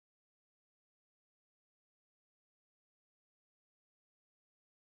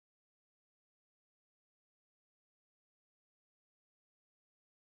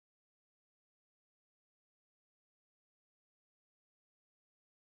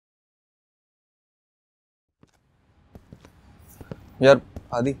यार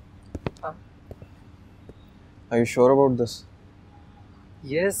आदि, हाँ? Are you sure about this?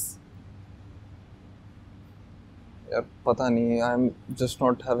 Yes. यार पता नहीं, I'm just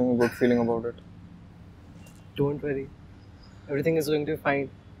not having a good feeling about it. Don't worry. Everything is going to be fine.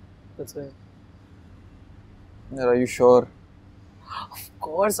 That's why. यार, are you sure? Of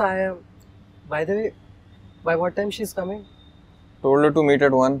course I am. By the way, by what time she's coming? Told her to meet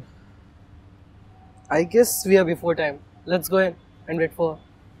at 1. I guess we are before time. Let's go in and wait for her.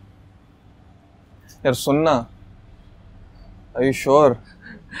 यार सुनना. Are you sure?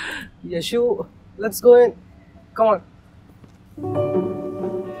 Yashu, let's go in. Come on.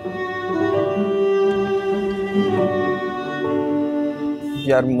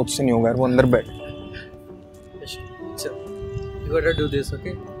 यार मुझसे नहीं होगा यार, वो अंदर बैठ. Yashu, chill. You gotta do this,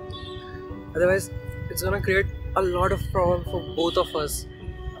 okay? Otherwise, it's gonna create a lot of problem for both of us.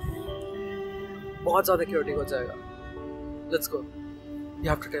 बहुत ज़्यादा chaotic हो जाएगा. Let's go. You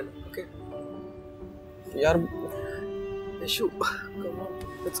have to tell her, okay? यार Yashu, come on.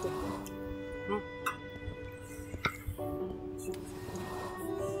 Let's go.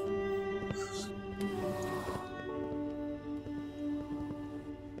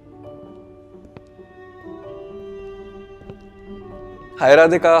 Hi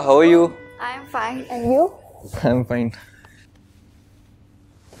Radhika, how are you? I am fine. And you? I'm fine.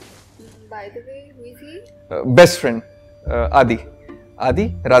 By the way, who is he? Best friend, Adi. Adi,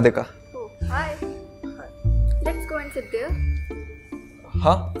 Radhika. Oh, hi. Let's go and sit there.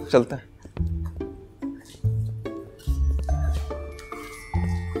 हाँ चलते हैं.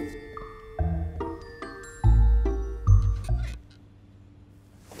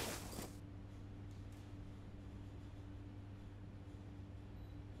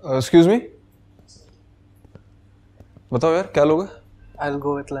 Excuse me? बताओ यार क्या लोगे? I'll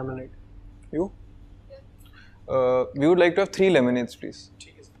go with lemonade. You? We would like to have 3 lemonades, please.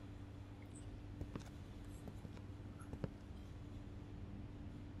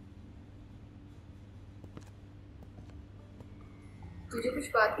 तुझे कुछ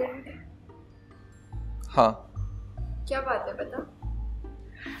बात करनी थी? हाँ. क्या बात है बता?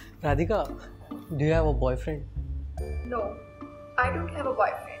 Radhika, do you have a boyfriend? No, I don't have a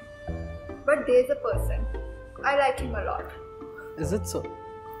boyfriend. But there's a person. I like him a lot. Is it so?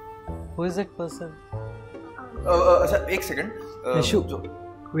 Who is that person? अच्छा एक second. Yashu,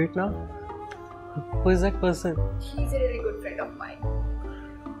 wait now. Who is that person? He's a really good friend of mine.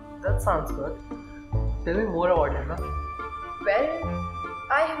 That sounds good. Tell me more about him, huh? Well,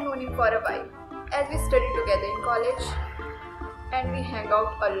 I have known him for a while, as we studied together in college, and we hang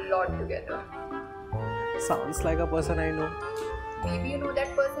out a lot together. Sounds like a person I know. Maybe you know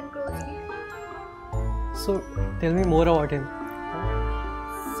that person closely. So, tell me more about him.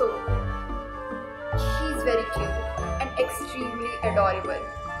 So, he's very cute and extremely adorable,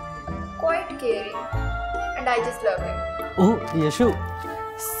 quite caring, and I just love him. Oh, Yashu,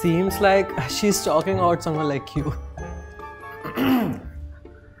 seems like she's talking about someone like you.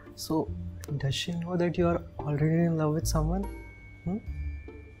 So, does she know that you are already in love with someone?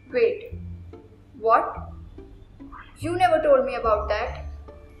 Wait, what? You never told me about that.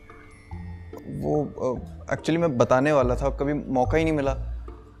 वो actually मैं बताने वाला था, कभी मौका ही नहीं मिला.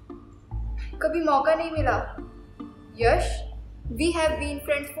 कभी मौका नहीं मिला? Yash, we have been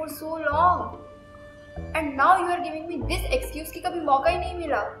friends for so long, and now you are giving me this excuse कि कभी मौका ही नहीं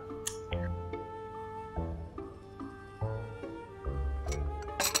मिला.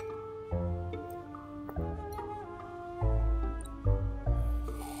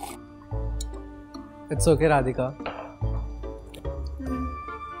 It's okay, Radhika.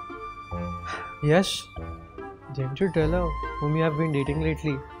 Yash, didn't you tell her whom you have been dating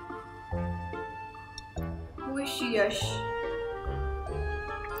lately? Who is she, Yash?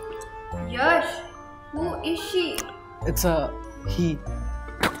 Yash, who is she? It's a he.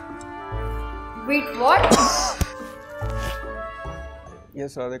 Wait, what?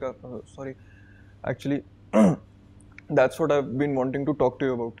 Yes, Radhika. Sorry. Actually, that's what I've been wanting to talk to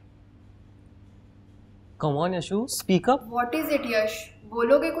you about. Come on, Yashu, speak up. What is it, Yash?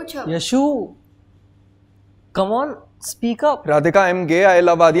 बोलोगे कुछ अब? Yashu, come on, speak up. Radhika, I'm gay. I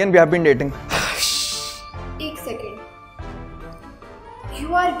love Adi, and we have been dating. एक second.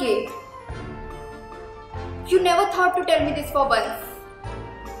 You are gay. You never thought to tell me this for once.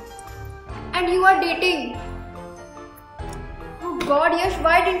 And you are dating. Oh God, Yash,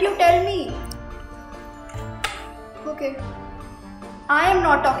 why didn't you tell me? Okay. I am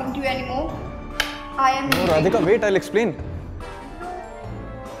not talking to you anymore. I am No, leaving. Radhika, wait. I'll explain.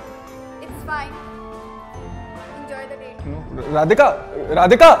 It's fine. Enjoy the date. No, Radhika,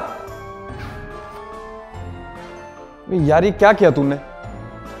 Radhika. यार ये क्या किया तूने?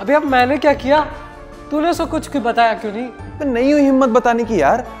 अभी अब मैंने क्या किया? तूने उसको कुछ बताया क्यों नहीं? तो नहीं हुई हिम्मत बताने की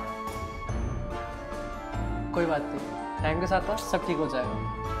यार। कोई बात नहीं, टाइम के साथ सब ठीक हो जाएगा।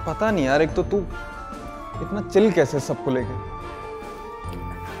 पता नहीं यार, एक तो तू इतना चिल कैसे सबको लेके।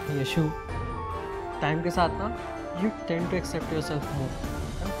 यशु, टाइम के साथ you tend to accept yourself more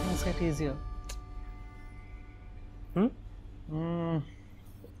and things get easier.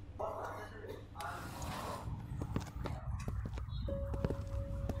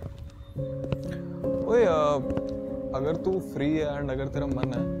 ओए अगर तू फ्री है एंड अगर तेरा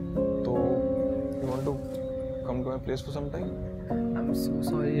मन है तो you want to come to my place for some time? I'm so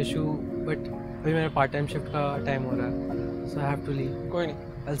sorry Yashu, but अभी मेरा पार्ट टाइम शिफ्ट का टाइम हो रहा है, so I have to leave. कोई नहीं,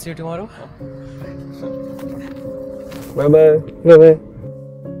 I'll see you tomorrow. Bye bye. Bye bye.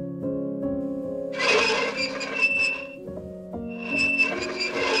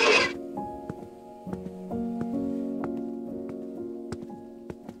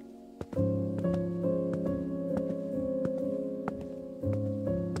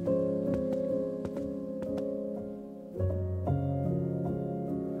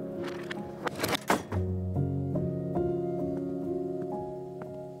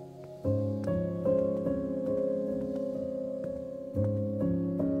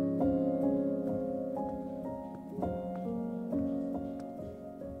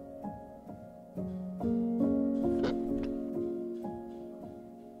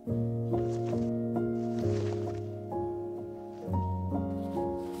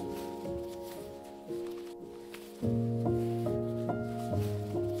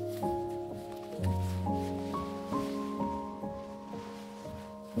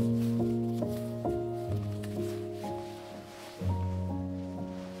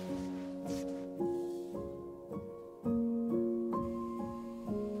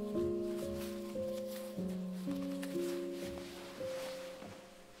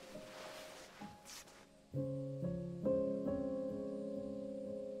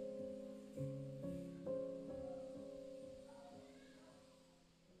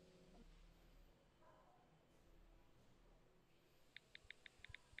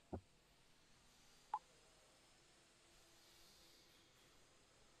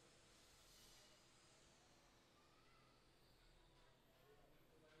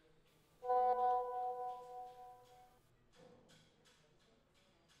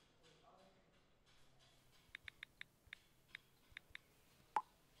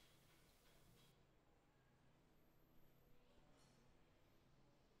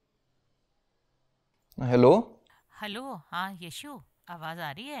 Hello. Hello, हाँ यशु, आवाज आ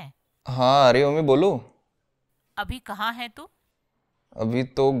रही है? हाँ आ रही हो, मैं बोलो। अभी कहाँ है तू? अभी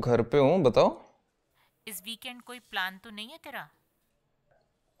तो घर पे हूँ, बताओ। इस वीकेंड कोई प्लान तो नहीं है तेरा?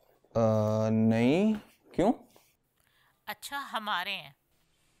 नहीं, क्यों? अच्छा, हम आ रहे हैं।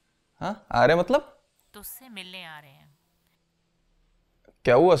 हाँ आ रहे मतलब? तुझसे मिलने आ रहे हैं।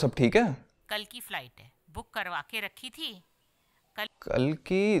 क्या हुआ, सब ठीक है? कल की फ्लाइट है, बुक करवा के रखी थी। कल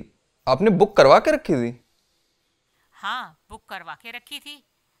की? आपने बुक करवा के रखी थी? हाँ, बुक करवा के रखी थी।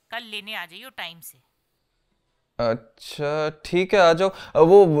 कल लेने आ जाइयो टाइम से। अच्छा ठीक है, आ जाओ।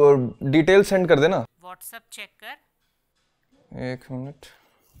 वो डिटेल सेंड कर देना। व्हाट्सएप चेक कर। एक मिनट।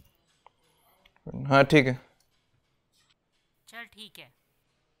 हाँ ठीक है। चल ठीक है।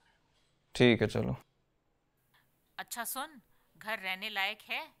 ठीक है चलो। अच्छा सुन, घर रहने लायक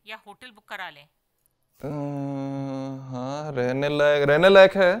है या होटल बुक करा ले? हाँ रहने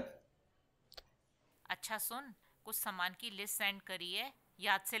लायक है। अच्छा सुन, कुछ सामान की लिस्ट सेंड करी है,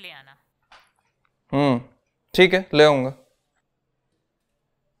 याद से ले आना। ठीक है, ले आऊंगा।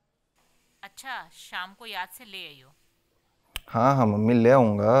 अच्छा, शाम को याद से ले आइयो। हाँ हाँ मम्मी, ले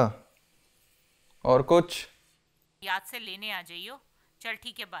आऊंगा। और कुछ? याद से लेने आ जाइयो। चल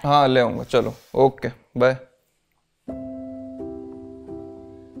ठीक है, बाय। हाँ ले आऊंगा, चलो okay bye.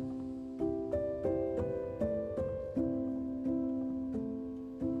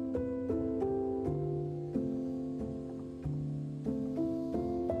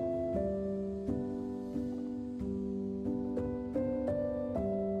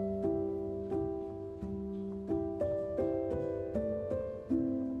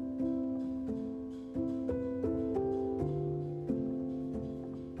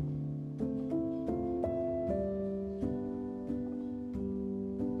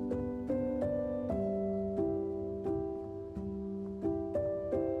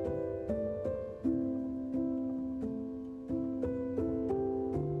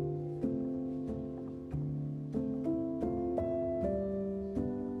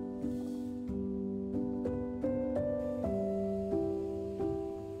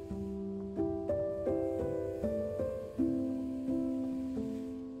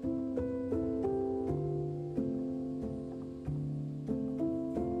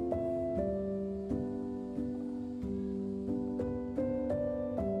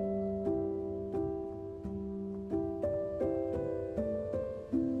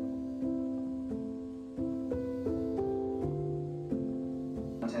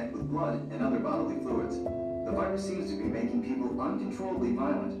 people uncontrollably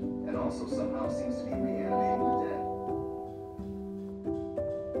violent and also somehow seems to be reanimating the dead.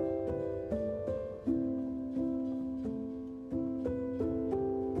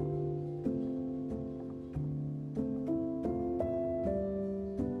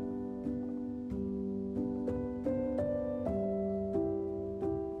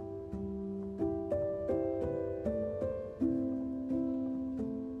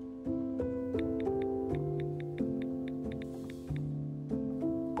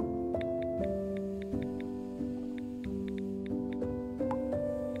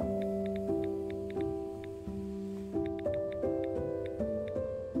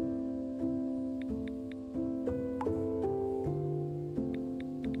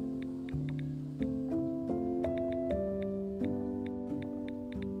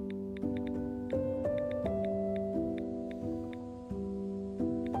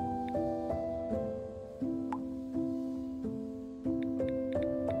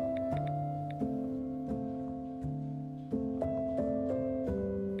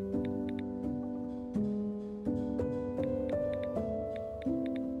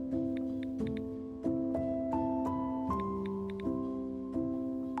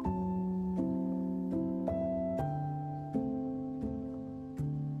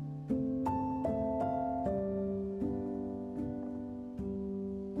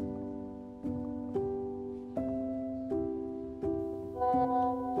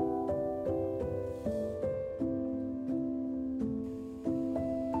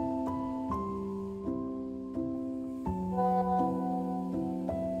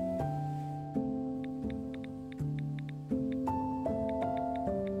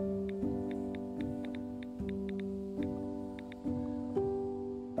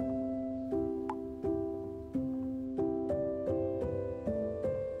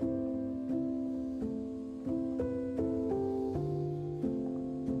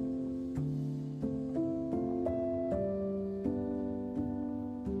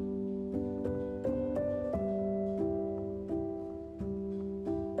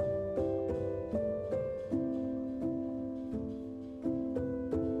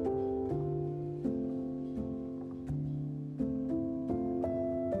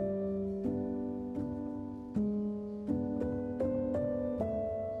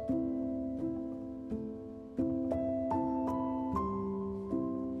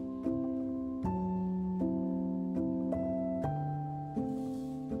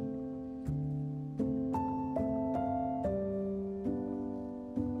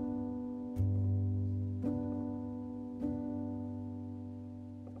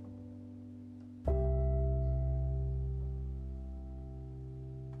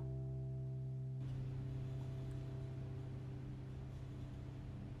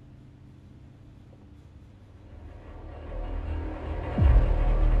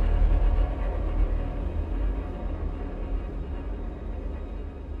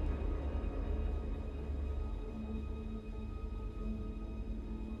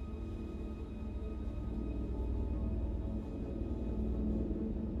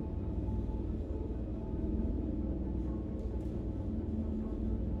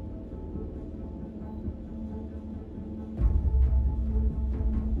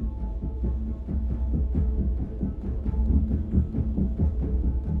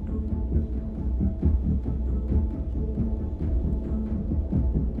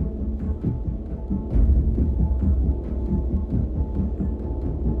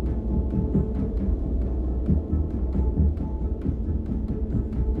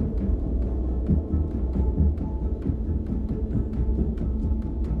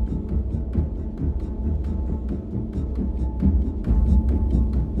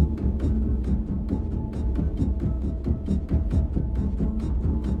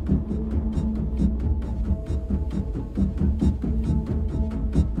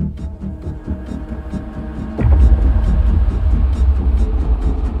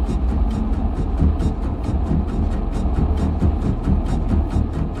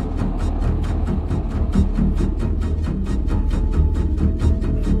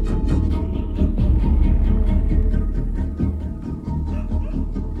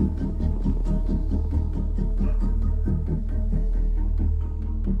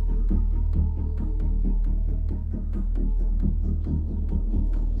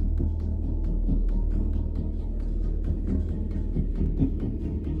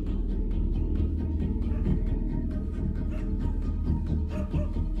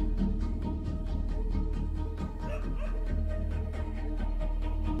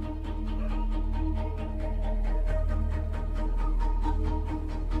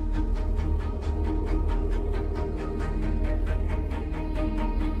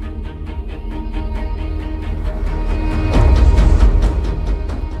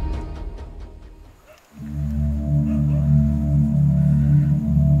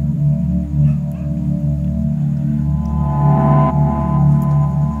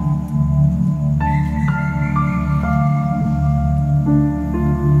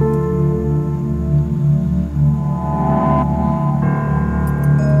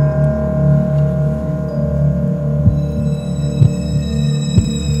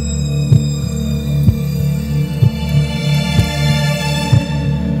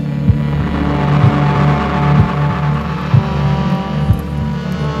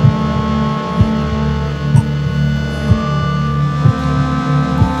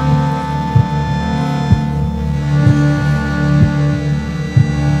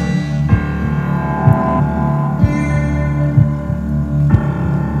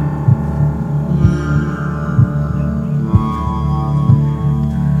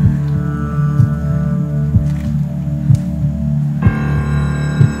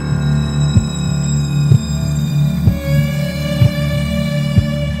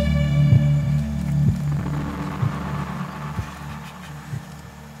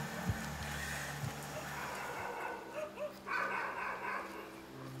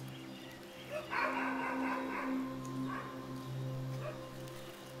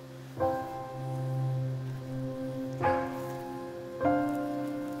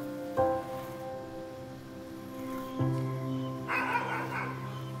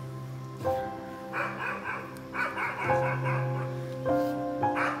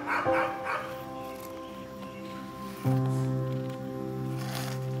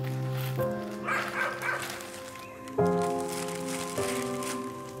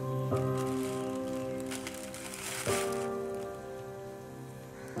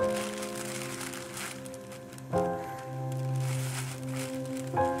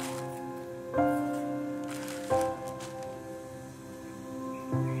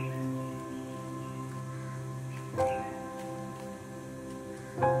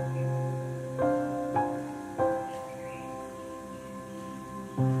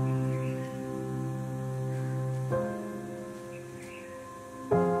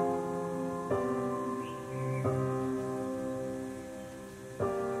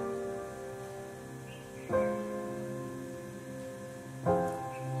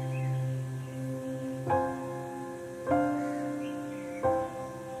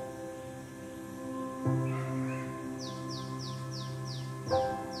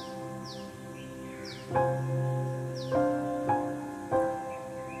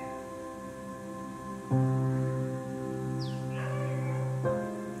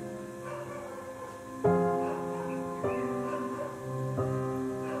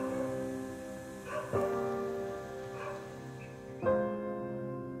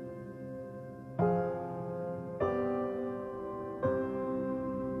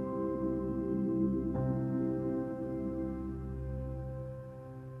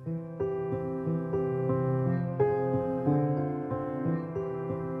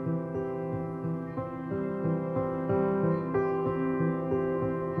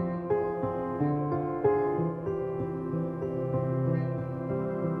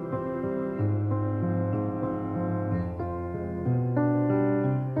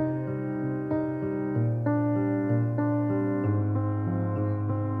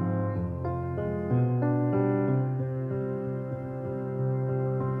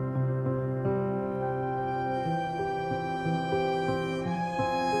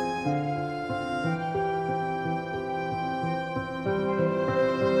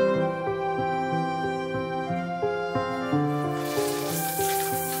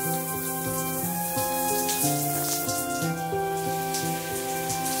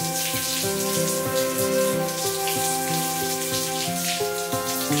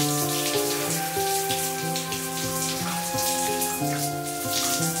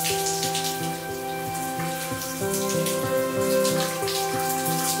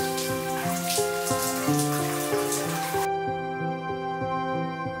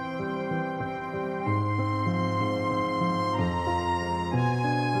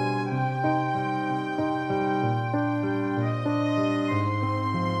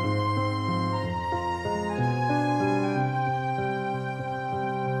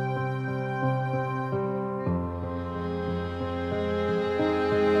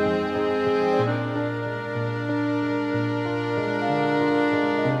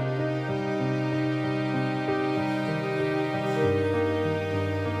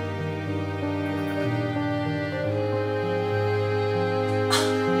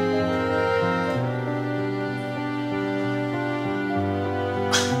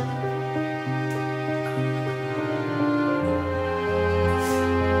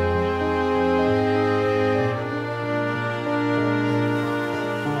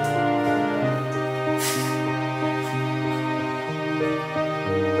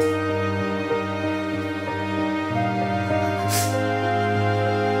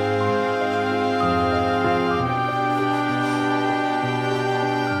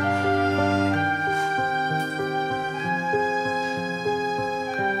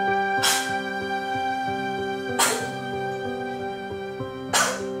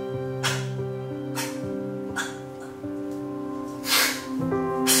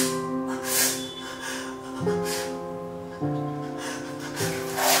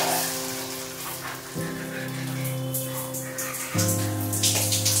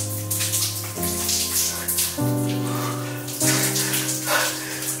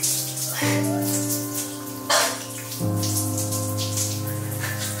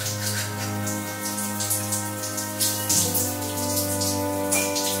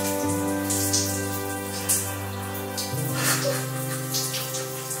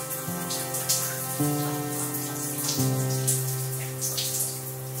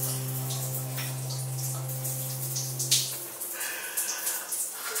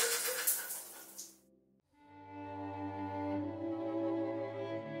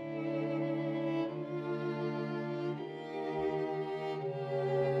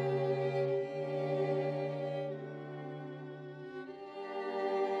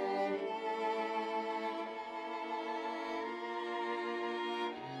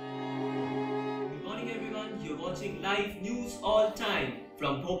 You're watching live news all time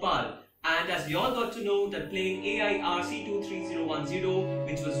from Bhopal. And as we all got to know, that plane AIRC23010,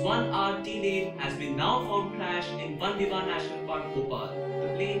 which was 1 hour delayed, has been now found crashed in Bandiva National Park, Bhopal. The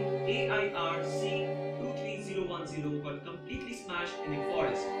plane AIRC23010 1110 got completely smashed in the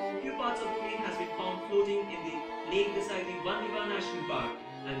forest. Few parts of the plane has been found floating in the lake beside the One River National Park,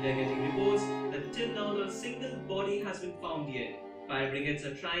 and we are getting reports that till now not a single body has been found yet. Fire brigades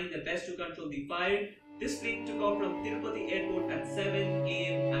are trying their best to control the fire. This plane took off from Tirupati airport at 7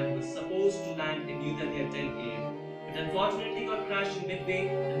 am and was supposed to land in New Delhi at 10 am. It unfortunately got crashed in midway,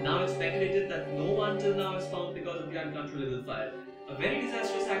 and now it's speculated that no one till now is found because of the uncontrollable fire. A very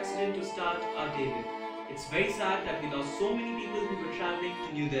disastrous accident to start our day with. It's very sad that we lost so many people who were travelling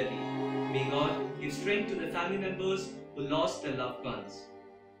to New Delhi. May God give strength to the family members who lost their loved ones.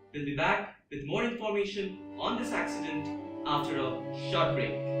 We'll be back with more information on this accident after a short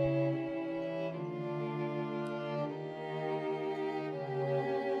break.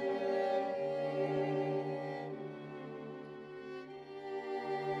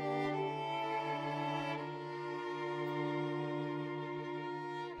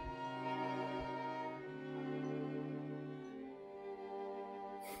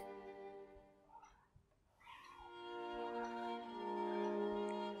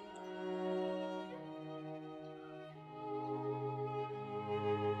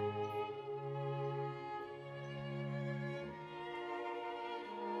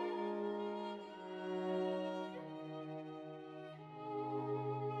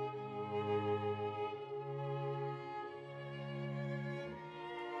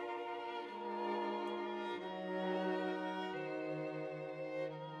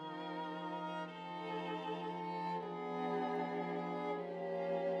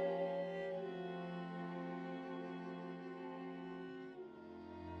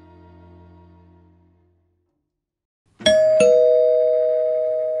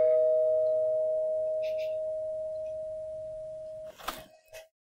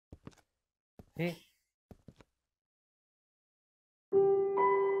 Hey.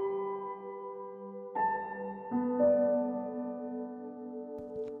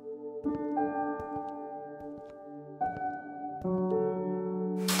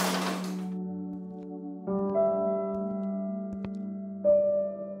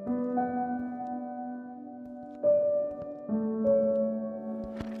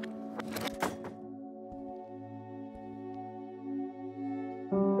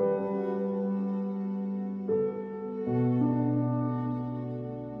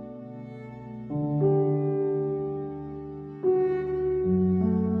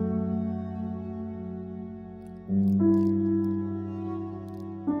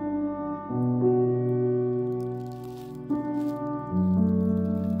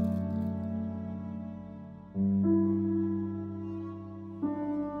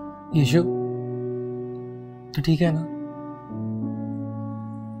 Yeshu तो ठीक है ना?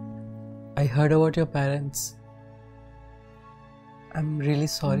 I heard about your parents. I'm really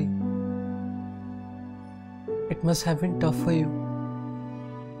sorry. It must have been tough for you.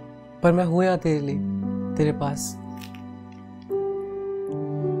 पर मैं हूँ यहाँ तेरे लिए, तेरे पास.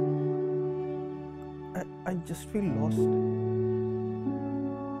 I just feel lost.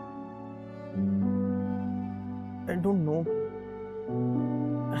 I don't know.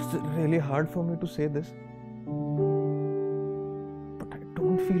 It's really hard for me to say this, but I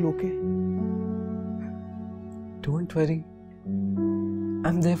don't feel okay. Don't worry.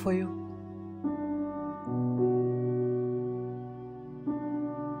 I'm there for you.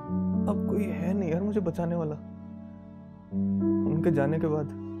 अब कोई है नहीं यार मुझे बचाने वाला. उनके जाने के बाद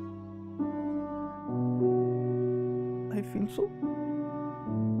I feel so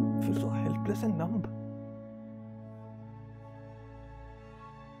helpless and numb.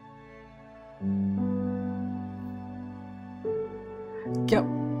 क्या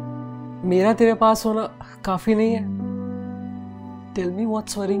मेरा तेरे पास होना काफी नहीं है? Tell me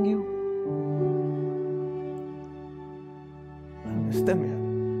what's worrying you. I miss them, yaar.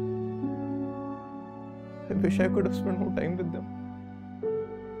 I wish I could have spent more time with them.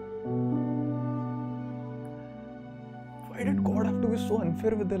 Why did God have to be so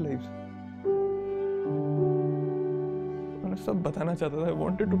unfair with their lives? मैं सब बताना चाहता था. I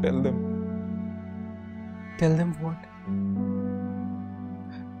wanted to tell them. Tell them what?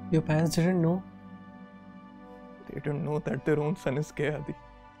 Your parents didn't know? They didn't know that their own son is gay, Adi.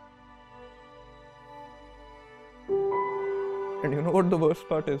 And you know what the worst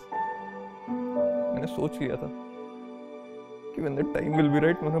part is? मैंने सोच लिया था कि when the time will be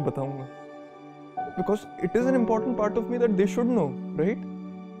right मैं उन्हें बताऊंगा. Because it is an important part of me that they should know, right?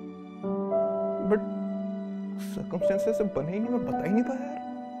 But circumstances से बने ही नहीं, मैं बता ही नहीं पाया यार.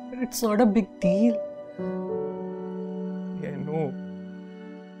 It's not a big deal. Yeah, I know.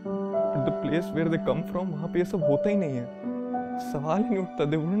 But the place where they come from, वहाँ पे ये सब होता ही नहीं है. सवाल ही नहीं उठता.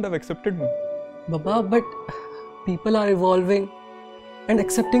 They wouldn't have accepted me. Baba, but people are evolving and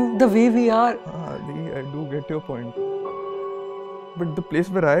accepting the way we are. I do get your point. But the place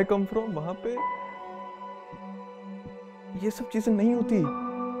where I come from, वहाँ पे ये सब चीजें नहीं होती.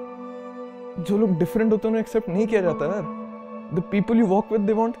 जो लोग different होते हैं उन्हें accept नहीं किया जाता यार. The people you walk with,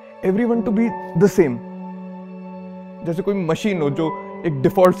 they want everyone to be the same. जैसे कोई मशीन हो जो एक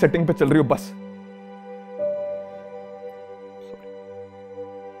default setting पे चल रही हो बस.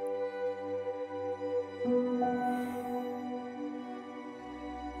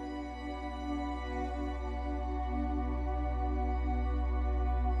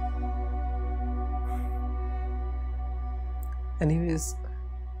 Anyways,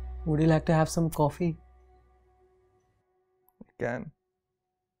 would you like to have some coffee? Can.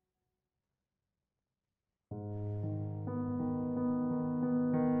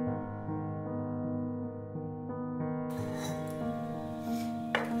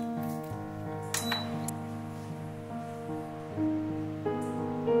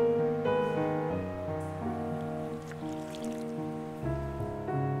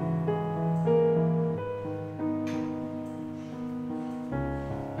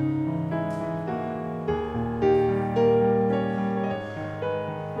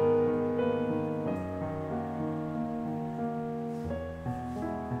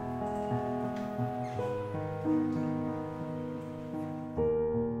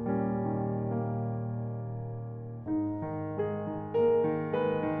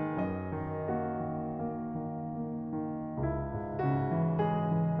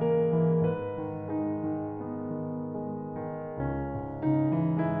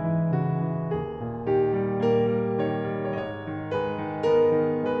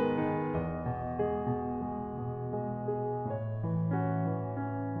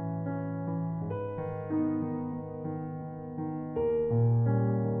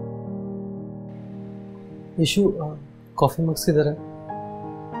 Ishu, coffee mugs किधर है?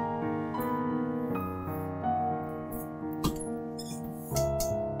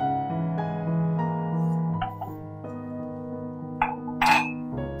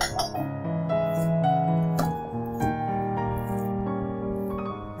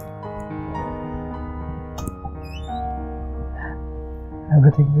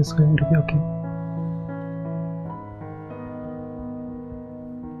 Everything is going to be okay.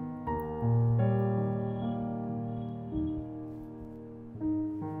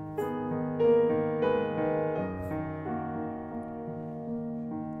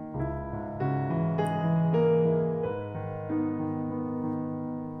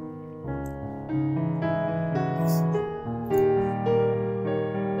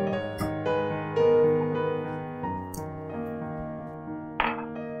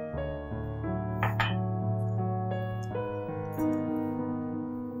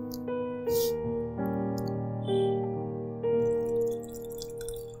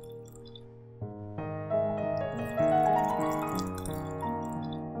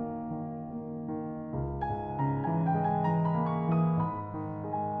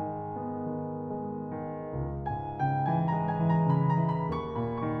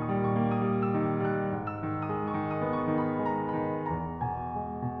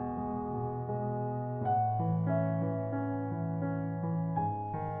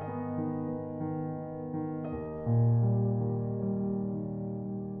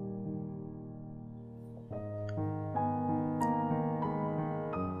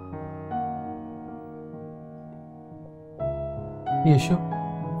 Yeshu,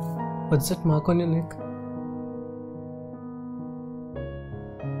 what's that mark on your neck?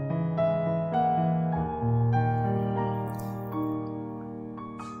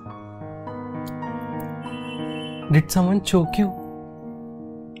 Did someone choke you?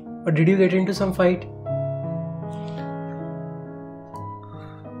 Or did you get into some fight?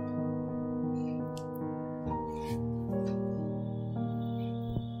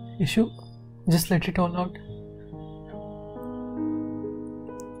 Yeshu, just let it all out.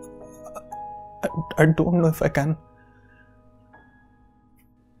 I don't know if I can.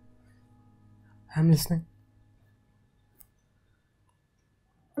 I'm listening.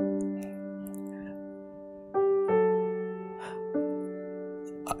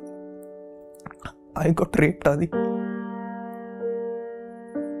 I got raped, Adi.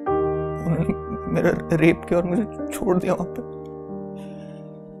 उन्होंने मेरा rape किया और मुझे छोड़ दिया वहाँ पे.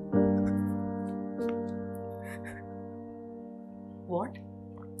 What?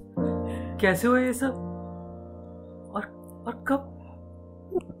 कैसे हुआ ये सब? और कब?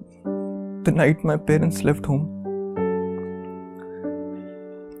 The night my parents left home.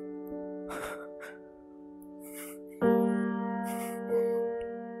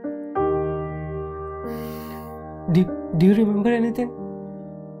 Do you remember anything?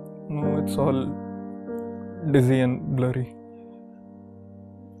 No, it's all dizzy and blurry.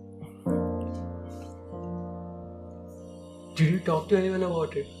 Did you talk to anyone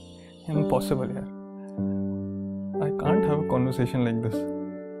about it? Impossible, yeah. I can't have a conversation like this.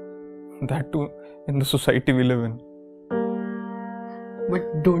 That too in the society we live in.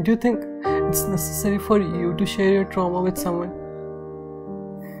 But don't you think it's necessary for you to share your trauma with someone?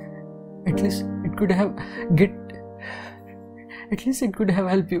 At least it could have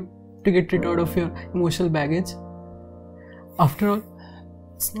helped you to get rid of your emotional baggage. After all,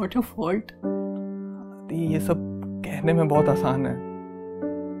 it's not your fault. ये सब कहने में बहुत आसान है,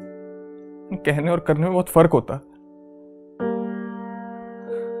 कहने और करने में बहुत फर्क होता है.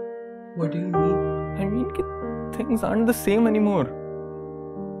 What do you mean? I mean कि things aren't the same anymore.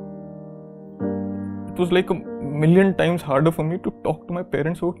 It was like a million times harder for me to talk to my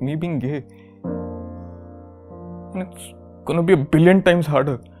parents about me being gay. And it's gonna be a billion times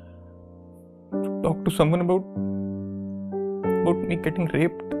harder to talk to someone about me getting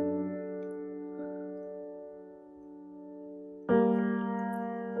raped.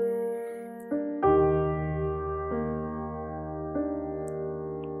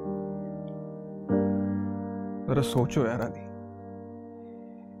 जरा सोचो यार आदि,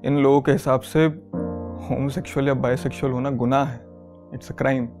 इन लोगों के हिसाब से homosexual या bisexual होना गुनाह है. It's a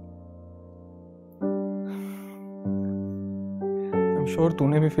crime. I am sure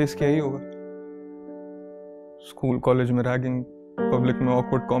तूने भी फेस किया ही होगा. स्कूल कॉलेज में रैगिंग, पब्लिक में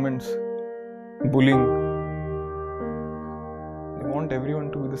awkward comments, bullying. They want everyone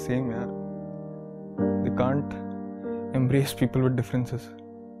to be the same यार. They can't embrace people with differences.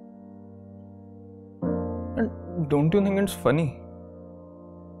 Don't you think it's funny?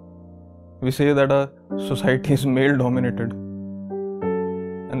 We say that our society is male dominated,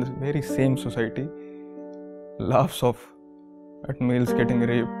 and this very same society laughs off at males getting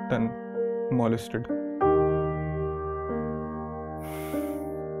raped and molested.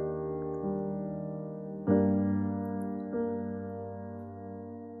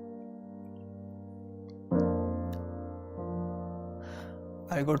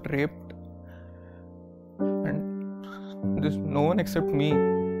 I got raped. There's no one except me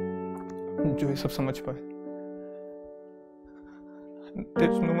जो ये सब समझ पाए.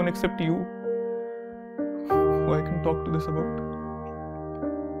 There's no one except you who I can talk to this about.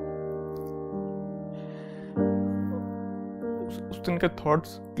 उस दिन के thoughts,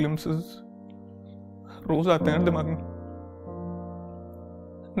 glimpses रोज आते हैं दिमाग में.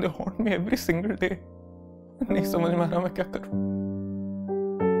 They haunt me every single day. नहीं समझ में आ रहा मैं क्या करूं.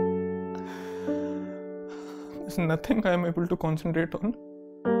 There's nothing I am able to concentrate on.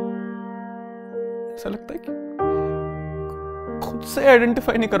 ऐसा लगता है कि खुद से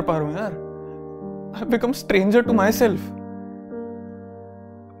आइडेंटिफाई नहीं कर पा रहा हूं यार. I've become stranger to myself.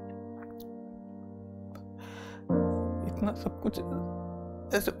 इतना सब कुछ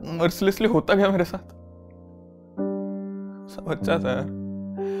ऐसे मर्सिलेसली होता गया मेरे साथ. सब अच्छा था यार.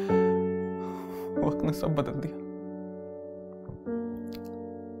 वक्त ने सब बदल दिया.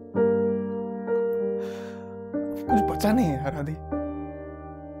 कुछ बचा नहीं है यार आदि.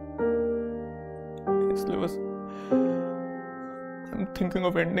 इसलिए बस I'm thinking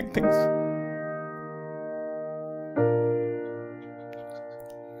of ending things.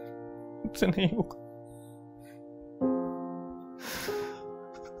 मुझसे नहीं होगा.